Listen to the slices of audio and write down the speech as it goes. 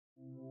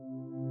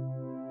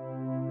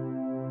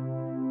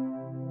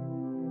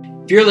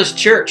Fearless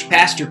Church,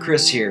 Pastor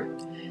Chris here.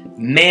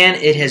 Man,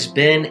 it has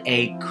been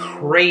a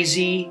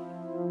crazy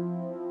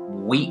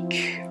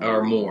week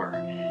or more.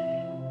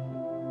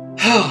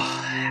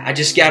 I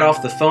just got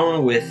off the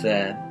phone with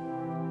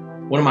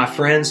one of my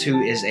friends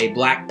who is a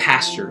black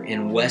pastor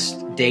in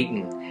West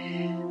Dayton.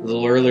 A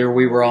little earlier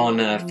we were on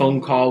a phone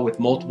call with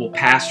multiple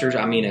pastors.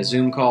 I mean a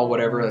Zoom call,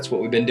 whatever. That's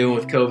what we've been doing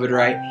with COVID,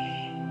 right?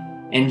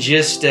 And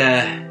just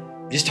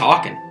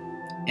talking.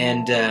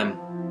 And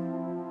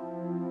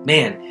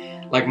man,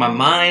 like my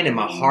mind and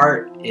my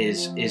heart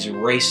is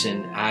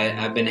racing.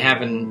 I've been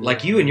having,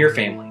 like you and your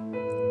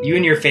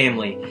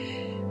family,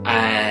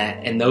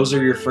 and those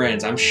are your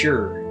friends. I'm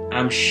sure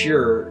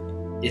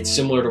it's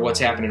similar to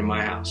what's happening in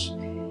my house.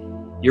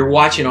 You're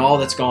watching all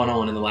that's gone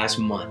on in the last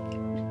month,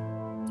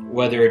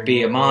 whether it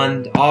be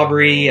Ahmaud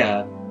Arbery,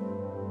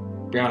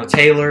 Breonna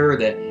Taylor,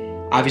 that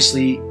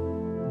obviously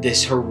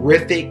this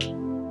horrific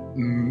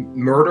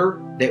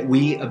murder that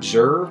we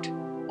observed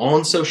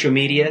on social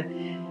media,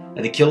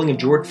 the killing of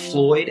George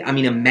Floyd. I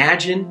mean,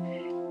 imagine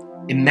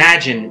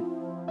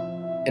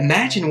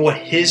what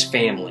his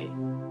family,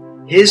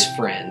 his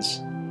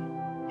friends,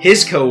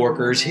 his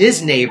coworkers,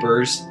 his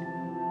neighbors,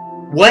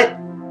 what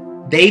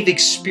they've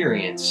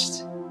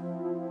experienced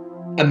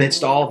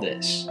amidst all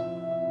this.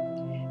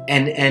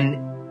 And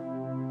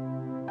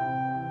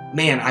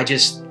man, I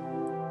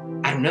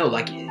don't know,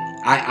 like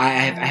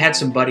I had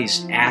some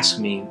buddies ask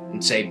me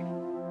and say,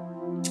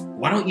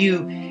 why don't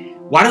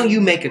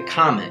you make a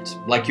comment?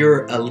 Like,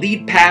 you're a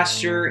lead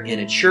pastor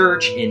in a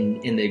church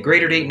in the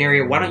greater Dayton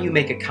area. Why don't you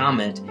make a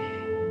comment?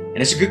 And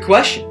it's a good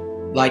question.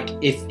 Like,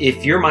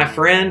 if you're my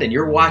friend and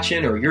you're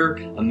watching, or you're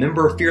a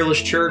member of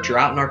Fearless Church or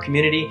out in our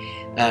community,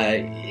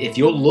 if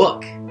you'll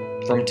look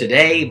from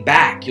today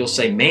back, you'll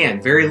say,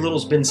 man, very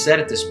little's been said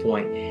at this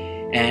point.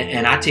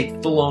 And I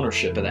take full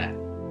ownership of that.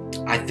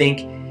 I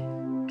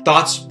think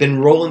thoughts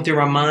been rolling through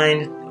my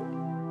mind.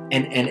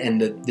 And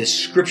the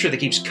scripture that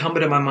keeps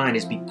coming to my mind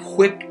is, be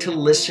quick to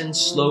listen,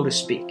 slow to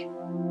speak.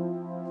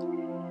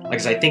 Like,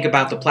 as I think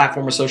about the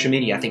platform of social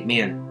media, I think,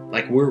 man,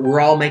 like we're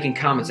all making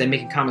comments, and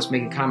making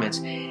comments.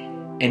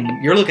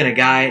 And you're looking at a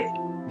guy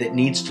that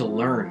needs to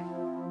learn,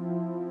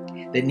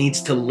 that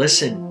needs to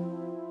listen,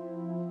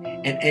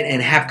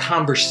 and have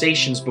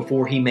conversations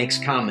before he makes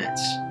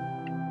comments.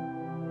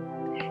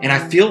 And I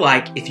feel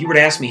like if you were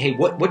to ask me, hey,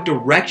 what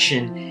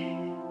direction,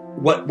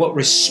 what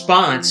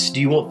response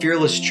do you want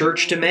Fearless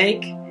Church to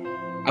make?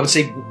 I would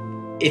say,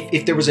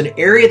 if there was an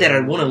area that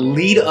I'd want to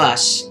lead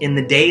us in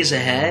the days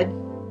ahead,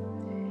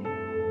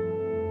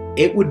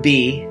 it would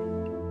be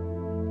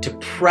to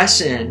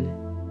press in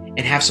and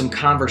have some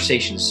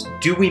conversations.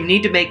 Do we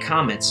need to make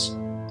comments?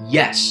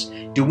 Yes.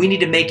 Do we need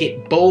to make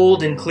it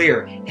bold and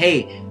clear?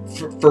 Hey,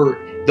 for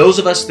those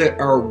of us that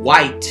are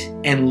white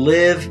and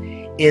live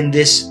in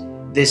this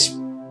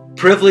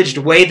privileged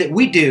way that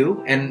we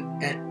do, and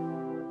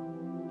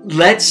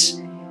let's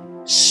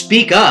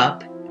speak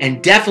up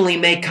and definitely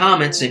make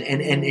comments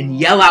and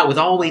yell out with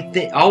all we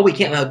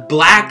can.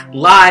 Black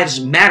lives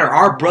matter.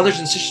 Our brothers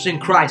and sisters in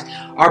Christ,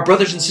 our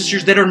brothers and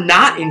sisters that are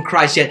not in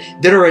Christ yet,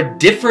 that are a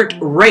different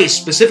race,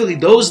 specifically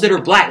those that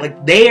are black,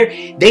 like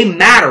they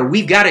matter.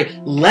 We've got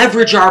to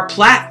leverage our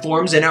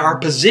platforms and our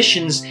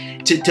positions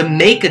to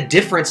make a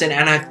difference. And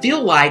I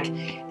feel like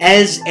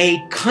as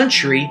a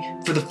country,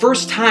 for the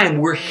first time,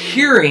 we're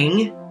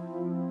hearing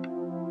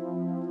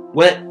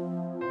what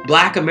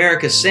Black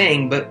America is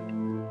saying, but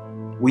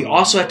we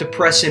also have to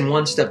press in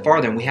one step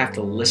farther, and we have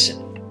to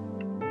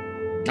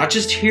listen. Not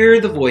just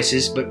hear the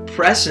voices, but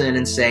press in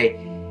and say,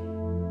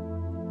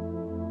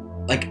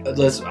 like,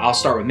 I'll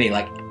start with me.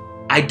 Like,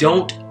 I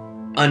don't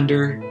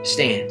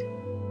understand.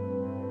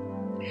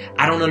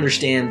 I don't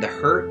understand the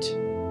hurt.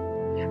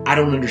 I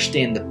don't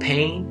understand the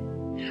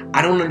pain.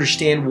 I don't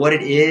understand what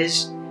it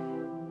is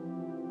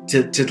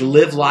to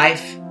live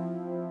life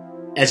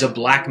as a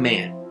black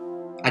man.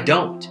 I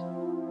don't.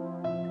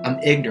 I'm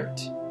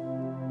ignorant.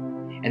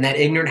 And that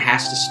ignorance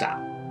has to stop.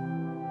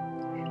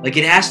 Like,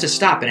 it has to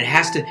stop, and it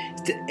has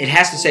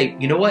to say,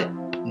 you know what?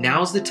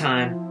 Now's the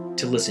time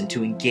to listen,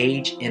 to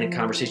engage in a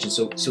conversation.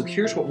 So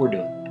here's what we're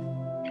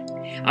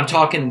doing. I'm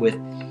talking with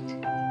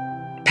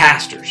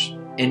pastors.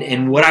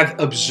 And what I've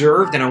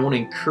observed, and I want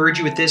to encourage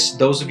you with this,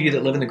 those of you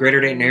that live in the greater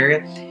Dayton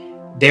area,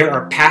 there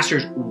are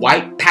pastors,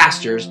 white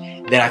pastors,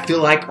 that I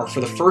feel like are,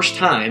 for the first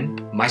time,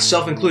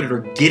 myself included,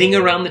 are getting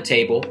around the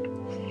table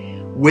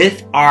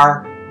with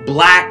our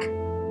black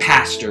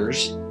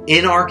pastors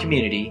in our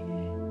community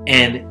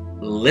and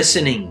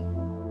listening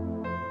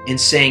and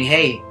saying,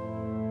 hey,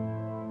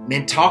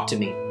 man, talk to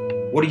me.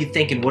 What are you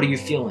thinking? What are you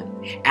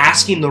feeling?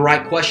 Asking the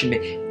right question.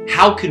 Man,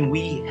 how can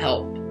we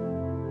help?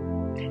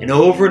 And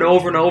over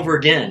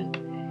again,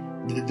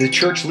 the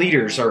church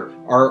leaders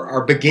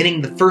are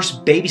beginning the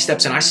first baby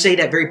steps, and I say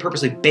that very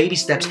purposely, baby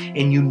steps,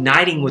 and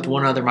uniting with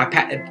one another. My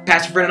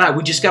pastor friend and I,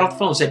 we just got off the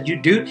phone and said,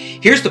 dude,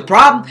 here's the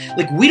problem.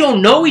 Like, we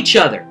don't know each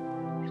other.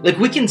 Like,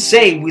 we can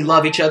say we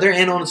love each other,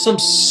 and on some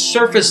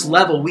surface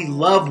level, we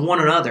love one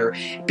another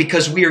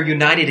because we are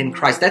united in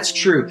Christ. That's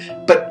true.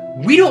 But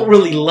we don't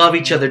really love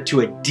each other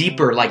to a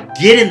deeper, like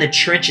get in the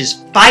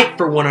trenches, fight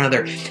for one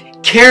another,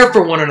 care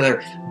for one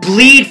another,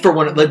 bleed for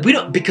one another.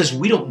 Like because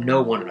we don't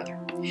know one another.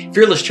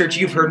 Fearless Church,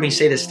 you've heard me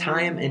say this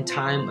time and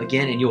time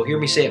again, and you'll hear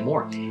me say it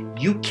more.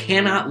 You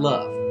cannot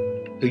love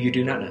who you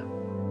do not know.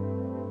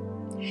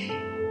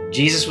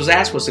 Jesus was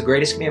asked, what's the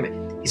greatest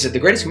commandment? He said, the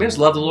greatest commandment is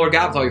love the Lord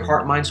God with all your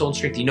heart, mind, soul, and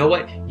strength. You know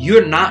what?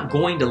 You're not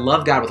going to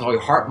love God with all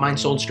your heart, mind,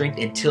 soul, and strength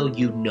until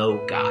you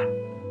know God.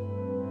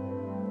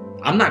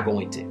 I'm not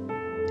going to.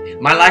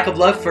 My lack of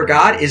love for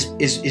God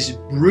is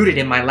rooted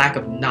in my lack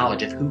of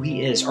knowledge of who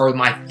He is, or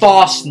my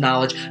false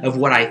knowledge of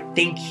what I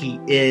think He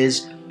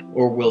is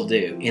or will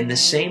do. In the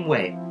same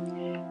way,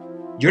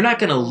 you're not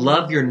going to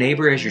love your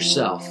neighbor as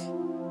yourself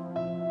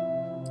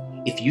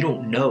if you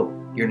don't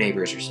know your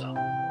neighbor as yourself.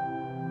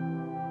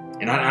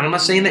 And I'm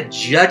not saying that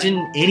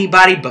judging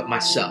anybody but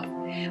myself.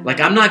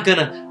 Like, I'm not going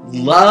to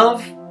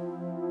love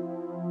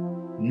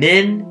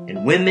men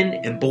and women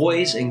and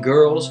boys and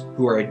girls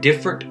who are a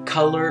different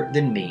color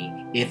than me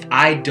if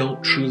I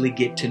don't truly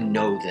get to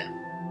know them.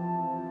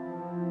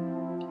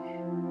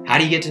 How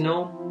do you get to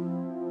know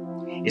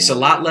them? It's a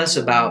lot less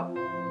about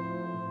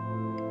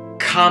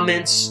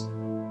comments,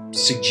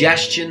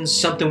 suggestions,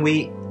 something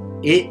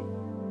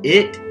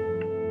it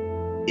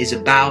is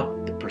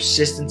about the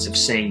persistence of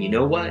saying, you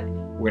know what?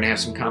 We're going to have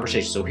some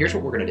conversations. So here's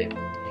what we're going to do.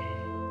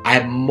 I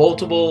have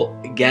multiple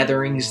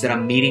gatherings that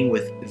I'm meeting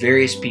with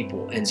various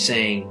people and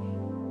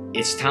saying,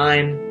 it's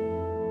time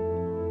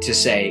to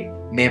say,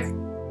 man,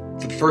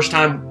 for the first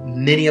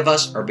time, many of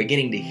us are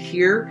beginning to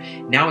hear.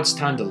 Now it's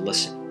time to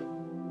listen.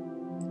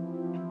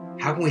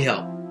 How can we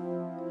help?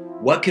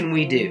 What can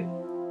we do?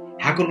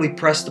 How can we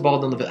press the ball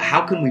down the field?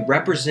 How can we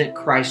represent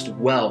Christ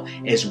well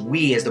as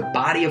we, as the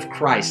body of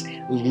Christ,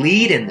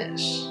 lead in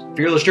this?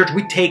 Fearless Church,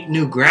 we take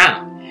new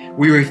ground.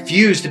 We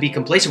refuse to be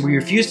complacent. We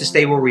refuse to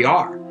stay where we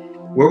are.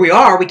 Where we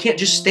are, we can't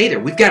just stay there.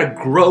 We've got to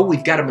grow.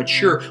 We've got to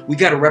mature. We've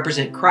got to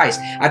represent Christ.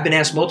 I've been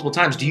asked multiple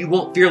times, do you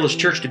want Fearless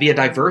Church to be a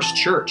diverse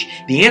church?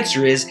 The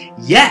answer is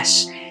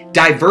yes.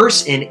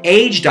 Diverse in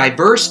age,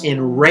 diverse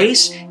in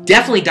race,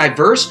 definitely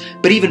diverse.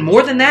 But even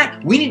more than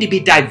that, we need to be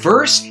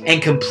diverse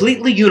and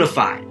completely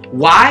unified.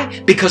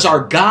 Why? Because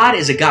our God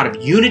is a God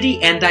of unity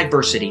and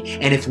diversity.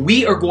 And if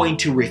we are going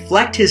to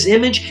reflect His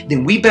image,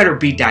 then we better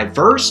be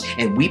diverse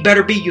and we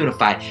better be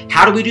unified.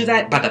 How do we do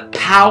that? By the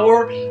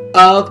power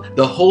of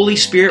the Holy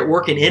Spirit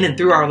working in and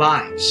through our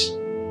lives.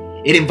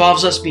 It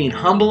involves us being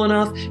humble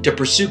enough to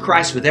pursue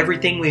Christ with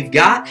everything we've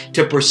got,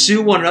 to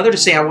pursue one another, to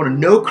say, I want to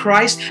know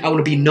Christ, I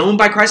want to be known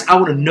by Christ, I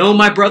want to know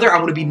my brother, I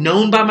want to be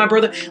known by my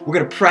brother. We're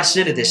going to press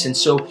into this. And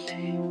so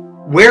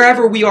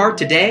wherever we are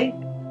today,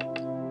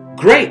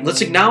 great,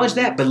 let's acknowledge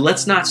that, but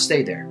let's not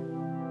stay there.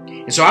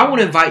 And so I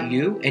want to invite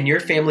you and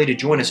your family to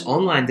join us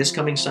online this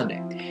coming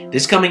Sunday.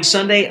 This coming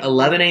Sunday,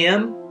 11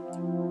 a.m.,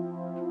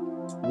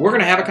 we're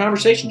going to have a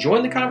conversation.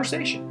 Join the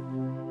conversation.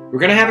 We're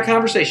going to have a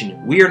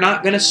conversation. We are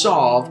not going to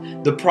solve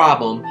the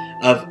problem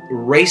of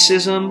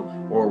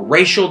racism or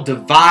racial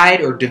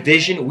divide or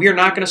division. We are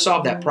not going to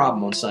solve that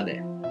problem on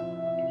Sunday.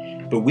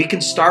 But we can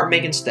start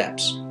making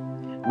steps.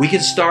 We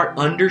can start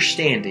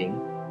understanding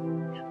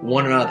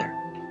one another.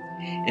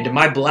 And to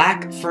my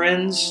black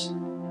friends,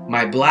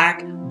 my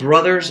black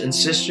brothers and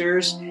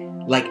sisters,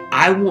 like,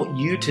 I want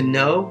you to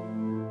know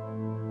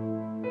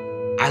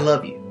I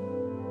love you.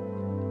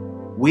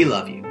 We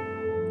love you.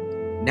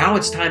 Now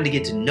it's time to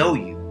get to know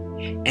you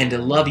and to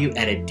love you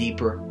at a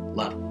deeper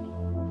level.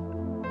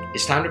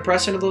 It's time to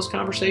press into those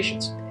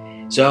conversations.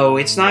 So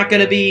it's not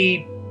going to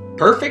be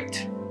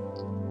perfect.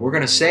 We're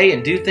going to say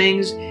and do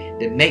things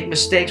that make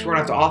mistakes. We're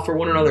going to have to offer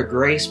one another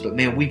grace. But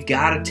man, we've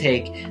got to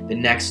take the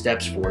next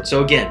steps forward.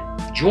 So again,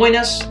 join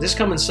us this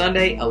coming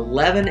Sunday,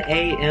 11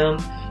 a.m.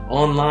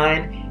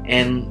 online.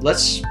 And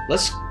let's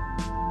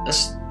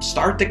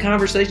start the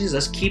conversations.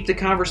 Let's keep the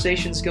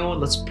conversations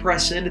going. Let's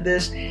press into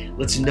this.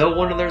 Let's know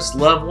one another. Let's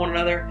love one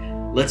another.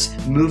 Let's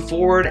move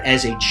forward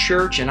as a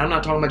church. And I'm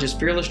not talking about just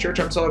Fearless Church.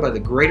 I'm talking about the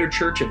greater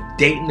church of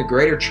Dayton, the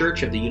greater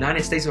church of the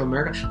United States of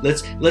America.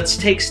 Let's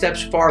take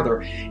steps farther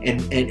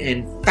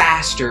and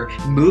faster,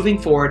 moving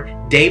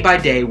forward day by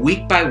day,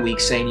 week by week,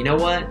 saying, you know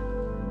what?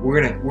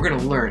 We're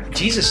gonna learn.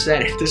 Jesus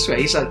said it this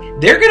way. He said,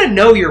 they're gonna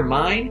know you're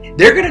mine.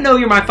 They're gonna know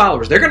you're my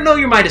followers. They're gonna know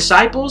you're my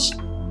disciples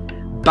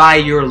by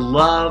your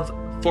love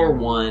for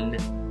one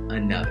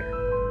another.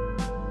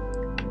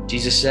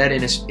 Jesus said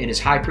in his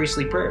high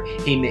priestly prayer,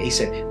 he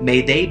said,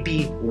 may they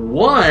be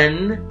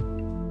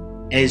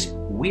one as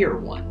we are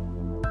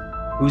one.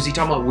 Who's he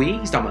talking about we?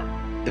 He's talking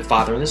about the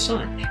Father and the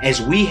Son. As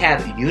we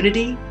have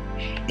unity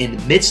in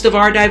the midst of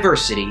our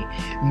diversity,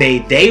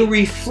 may they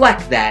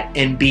reflect that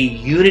and be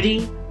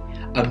unity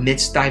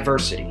amidst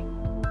diversity.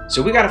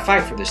 So we got to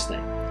fight for this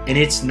thing. And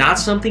it's not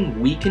something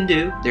we can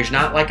do. There's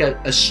not like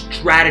a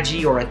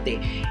strategy or a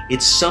thing.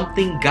 It's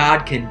something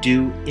God can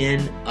do in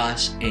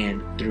us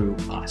and through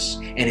us.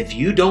 And if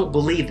you don't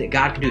believe that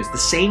God can do it, it's the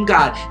same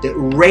God that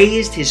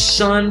raised His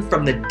Son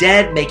from the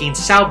dead, making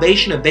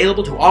salvation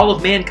available to all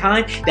of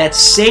mankind. That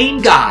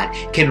same God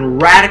can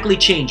radically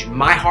change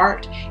my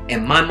heart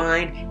and my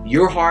mind,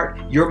 your heart,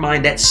 your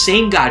mind. That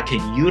same God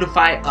can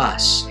unify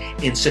us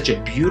in such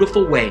a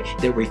beautiful way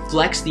that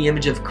reflects the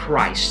image of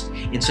Christ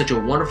in such a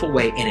wonderful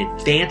way and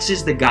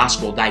advances the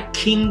gospel. Thy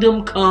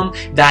kingdom come,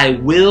 thy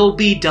will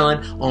be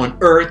done on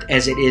earth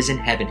as it is in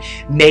heaven.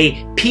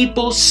 May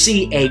people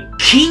see a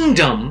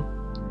kingdom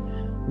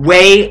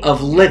way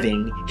of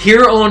living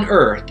here on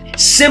earth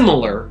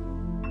similar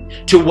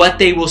to what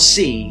they will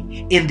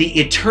see in the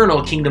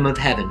eternal kingdom of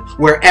heaven,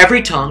 where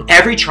every tongue,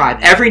 every tribe,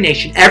 every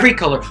nation, every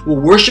color will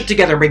worship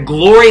together and bring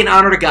glory and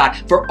honor to God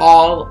for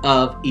all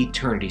of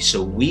eternity.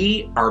 So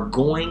we are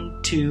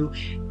going to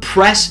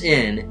press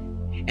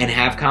in and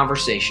have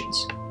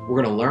conversations.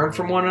 We're going to learn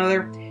from one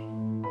another.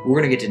 We're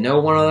going to get to know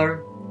one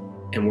another,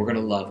 and we're going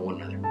to love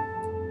one another.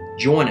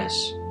 Join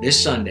us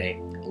this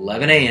Sunday,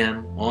 11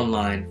 a.m.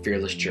 online,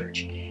 Fearless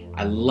Church.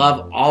 I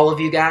love all of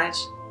you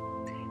guys,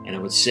 and I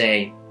would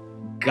say,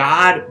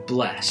 God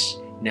bless.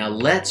 Now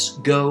let's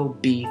go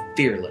be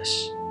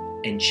fearless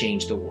and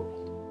change the world.